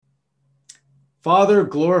Father,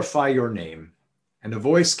 glorify your name. And a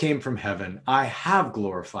voice came from heaven, I have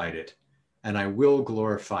glorified it, and I will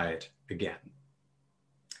glorify it again.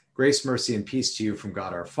 Grace, mercy, and peace to you from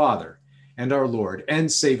God our Father, and our Lord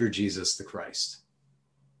and Savior Jesus the Christ.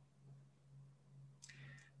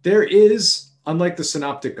 There is, unlike the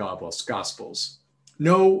Synoptic Gospels,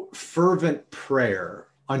 no fervent prayer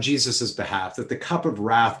on Jesus' behalf that the cup of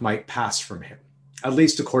wrath might pass from him, at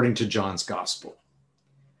least according to John's Gospel.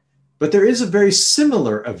 But there is a very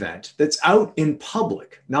similar event that's out in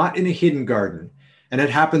public, not in a hidden garden, and it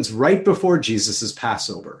happens right before Jesus'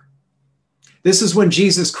 Passover. This is when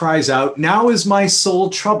Jesus cries out, "Now is my soul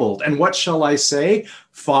troubled, and what shall I say?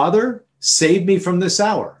 Father, save me from this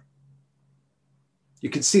hour." You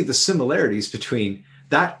can see the similarities between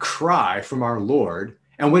that cry from our Lord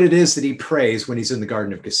and what it is that he prays when he's in the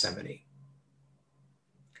Garden of Gethsemane.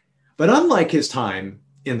 But unlike his time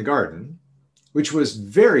in the garden, which was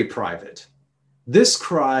very private, this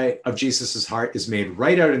cry of Jesus' heart is made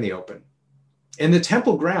right out in the open, in the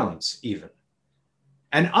temple grounds even.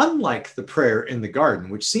 And unlike the prayer in the garden,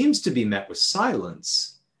 which seems to be met with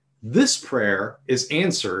silence, this prayer is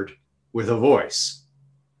answered with a voice.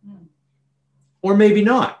 Or maybe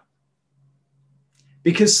not.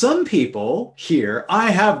 Because some people hear,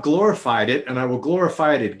 I have glorified it and I will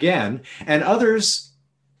glorify it again, and others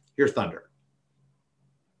hear thunder.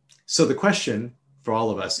 So the question for all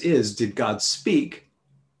of us is, did God speak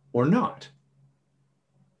or not?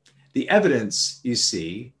 The evidence, you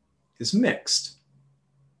see, is mixed.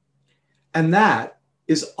 And that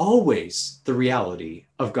is always the reality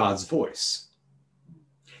of God's voice.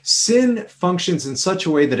 Sin functions in such a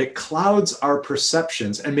way that it clouds our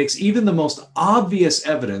perceptions and makes even the most obvious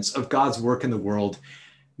evidence of God's work in the world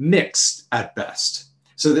mixed at best.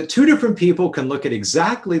 So that two different people can look at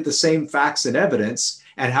exactly the same facts and evidence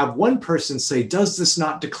and have one person say, does this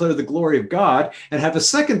not declare the glory of God? And have a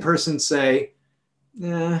second person say,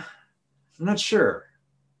 I'm not sure.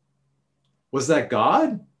 Was that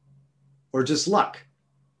God or just luck?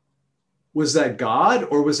 Was that God,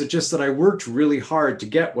 or was it just that I worked really hard to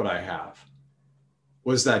get what I have?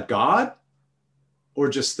 Was that God, or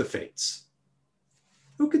just the fates?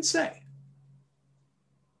 Who could say?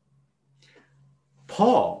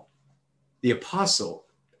 Paul, the apostle,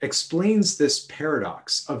 explains this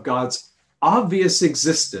paradox of God's obvious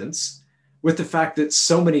existence with the fact that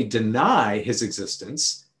so many deny his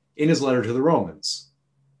existence in his letter to the Romans.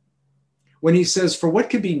 When he says, for what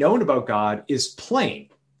can be known about God is plain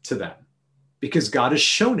to them, because God has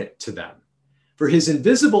shown it to them. For his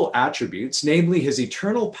invisible attributes, namely his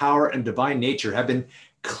eternal power and divine nature, have been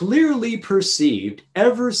clearly perceived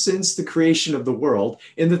ever since the creation of the world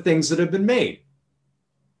in the things that have been made.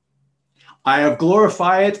 I have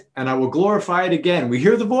glorified it, and I will glorify it again. We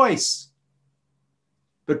hear the voice.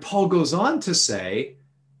 But Paul goes on to say,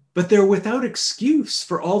 but they're without excuse,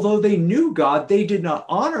 for although they knew God, they did not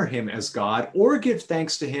honor him as God or give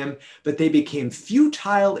thanks to him, but they became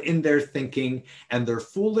futile in their thinking, and their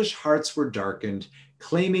foolish hearts were darkened.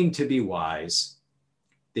 Claiming to be wise,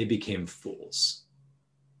 they became fools.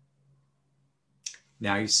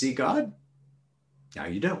 Now you see God, now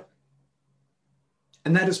you don't.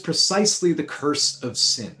 And that is precisely the curse of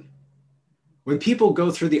sin. When people go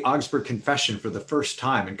through the Augsburg Confession for the first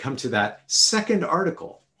time and come to that second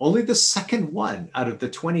article, only the second one out of the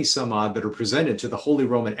 20 some odd that are presented to the Holy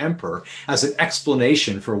Roman Emperor as an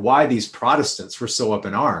explanation for why these Protestants were so up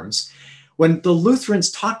in arms, when the Lutherans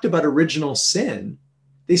talked about original sin,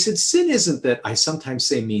 they said, sin isn't that I sometimes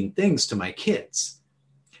say mean things to my kids.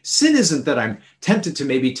 Sin isn't that I'm tempted to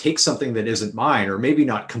maybe take something that isn't mine, or maybe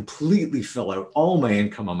not completely fill out all my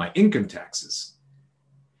income on my income taxes.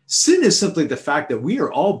 Sin is simply the fact that we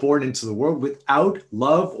are all born into the world without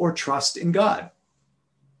love or trust in God.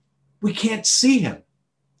 We can't see him.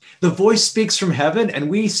 The voice speaks from heaven and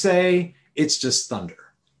we say, it's just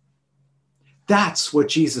thunder. That's what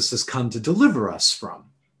Jesus has come to deliver us from.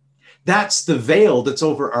 That's the veil that's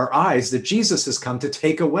over our eyes that Jesus has come to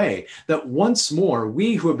take away, that once more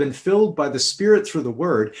we who have been filled by the Spirit through the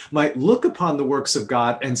Word might look upon the works of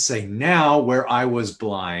God and say, now where I was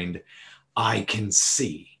blind, I can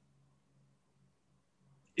see.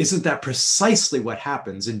 Isn't that precisely what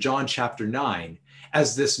happens in John chapter 9?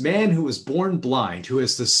 As this man who was born blind, who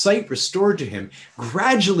has the sight restored to him,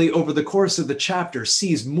 gradually over the course of the chapter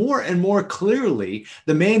sees more and more clearly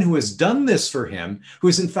the man who has done this for him, who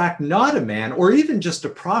is in fact not a man or even just a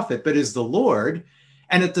prophet, but is the Lord.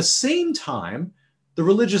 And at the same time, the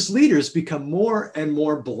religious leaders become more and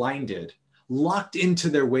more blinded, locked into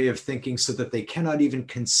their way of thinking so that they cannot even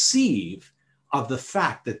conceive of the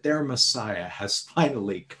fact that their Messiah has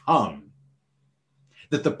finally come.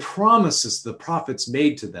 that the promises the prophets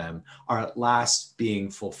made to them are at last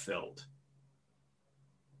being fulfilled.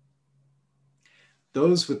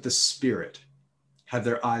 Those with the Spirit have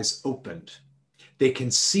their eyes opened. They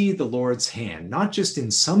can see the Lord's hand, not just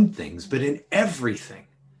in some things, but in everything.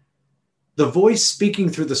 The voice speaking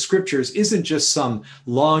through the scriptures isn't just some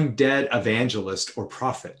long dead evangelist or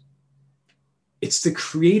prophet. It's the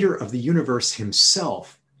creator of the universe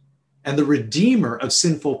himself and the redeemer of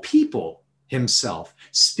sinful people himself,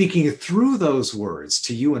 speaking through those words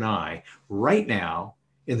to you and I right now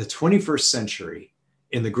in the 21st century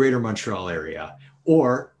in the greater Montreal area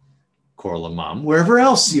or Coeur-Lamum, wherever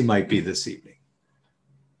else you might be this evening.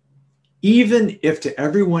 Even if to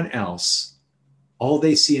everyone else, all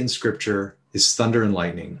they see in scripture is thunder and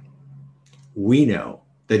lightning, we know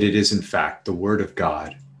that it is in fact the word of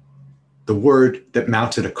God, the word that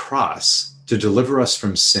mounted a cross to deliver us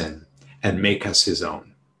from sin and make us his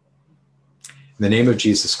own. In the name of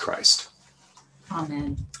Jesus Christ.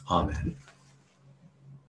 Amen. Amen.